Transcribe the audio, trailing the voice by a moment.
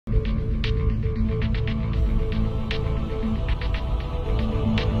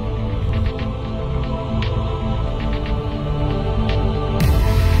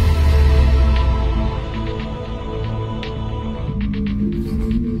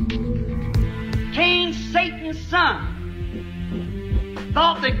Satan's son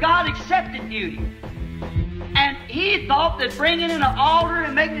thought that God accepted beauty. And he thought that bringing in an altar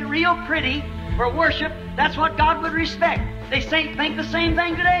and making it real pretty for worship, that's what God would respect. They think the same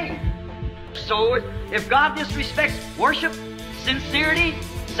thing today. So if God disrespects worship, sincerity,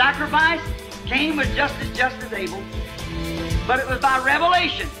 sacrifice, Cain was just as able. But it was by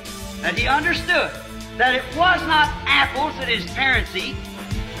revelation that he understood that it was not apples that his parents eat.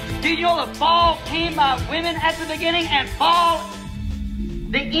 Did you know the fall came by women at the beginning, and fall,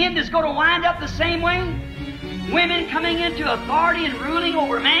 the end is going to wind up the same way? Women coming into authority and ruling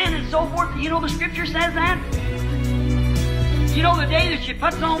over man and so forth. You know the Scripture says that? You know the day that she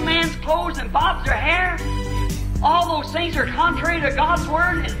puts on man's clothes and bobs her hair? All those things are contrary to God's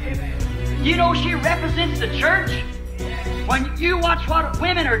Word. And you know she represents the church? When you watch what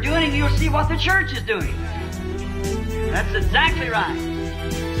women are doing, you'll see what the church is doing. That's exactly right.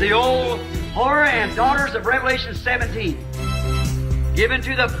 It's the old horror and daughters of Revelation 17. Given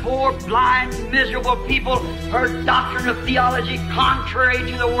to the poor, blind, miserable people, her doctrine of theology contrary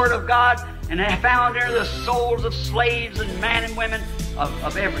to the Word of God, and have found in her the souls of slaves and men and women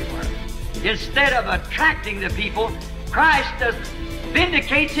of everywhere. Instead of attracting the people, Christ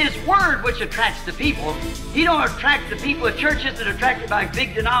vindicates His Word, which attracts the people. He don't attract the people. The church isn't attracted by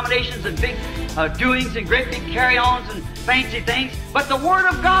big denominations and big doings and great big carry-ons and fancy things, but the Word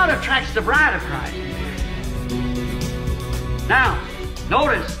of God attracts the bride of Christ. Now,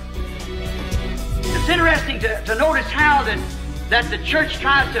 notice, it's interesting to notice how that the church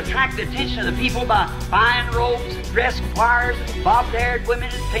tries to attract the attention of the people by fine robes and dress choirs and bobbed-haired women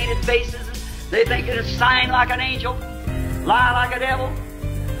and painted faces. And they think it'll sign like an angel, lie like a devil,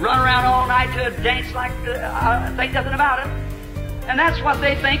 run around all night to a dance like think nothing about it. And that's what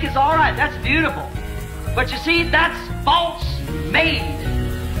they think is all right. That's beautiful. But you see, that's false made.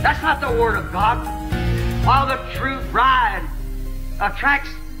 That's not the Word of God. While the true bride attracts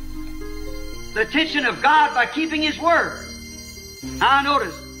the attention of God by keeping His Word. Now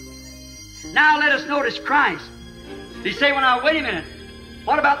notice. Now let us notice Christ. You say, well now wait a minute.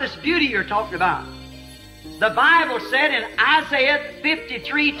 What about this beauty you're talking about? The Bible said in Isaiah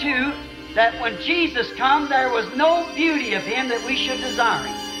 53:2 that when Jesus come, there was no beauty of Him that we should desire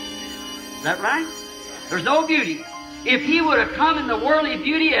Him. Is that right? There's no beauty. If He would have come in the worldly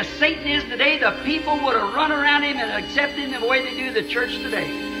beauty as Satan is today, the people would have run around Him and accepted Him the way they do the church today.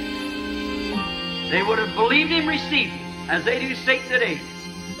 They would have believed Him, received Him, as they do Satan today.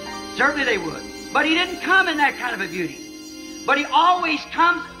 Certainly they would. But He didn't come in that kind of a beauty. But He always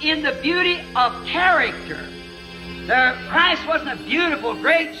comes in the beauty of character. Christ wasn't a beautiful,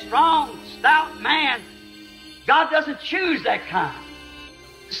 great, strong, stout man. God doesn't choose that kind.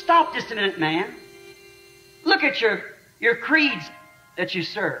 Stop just a minute, man. Look at your creeds that you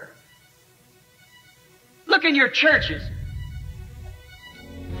serve. Look in your churches.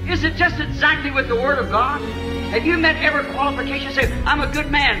 Is it just exactly with the Word of God? Have you met every qualification? Say, I'm a good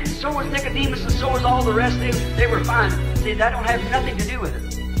man. So was Nicodemus and so was all the rest. They were fine. See, that don't have nothing to do with it.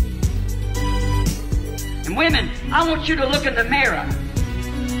 And women, I want you to look in the mirror.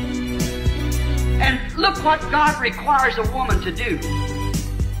 And look what God requires a woman to do.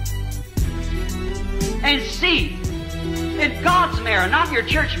 And see, in God's mirror, not your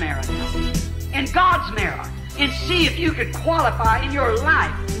church mirror, in God's mirror, and see if you could qualify in your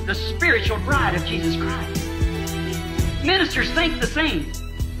life the spiritual bride of Jesus Christ. Ministers think the same.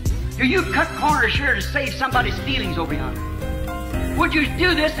 Do you cut corners here to save somebody's feelings over yonder? Would you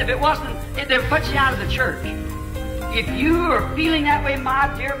do this if it put you out of the church? If you are feeling that way,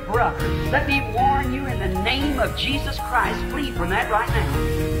 my dear brother, let me warn you in the name of Jesus Christ, flee from that right now.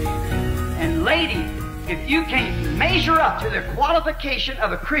 And lady, if you can't measure up to the qualification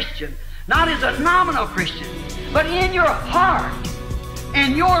of a Christian, not as a nominal Christian, but in your heart,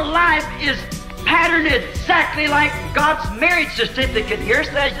 and your life is patterned exactly like God's marriage certificate here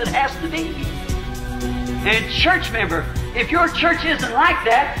says it has to be. And church member, if your church isn't like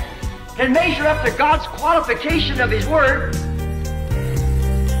that, can measure up to God's qualification of His Word,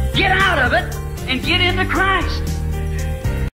 get out of it and get into Christ.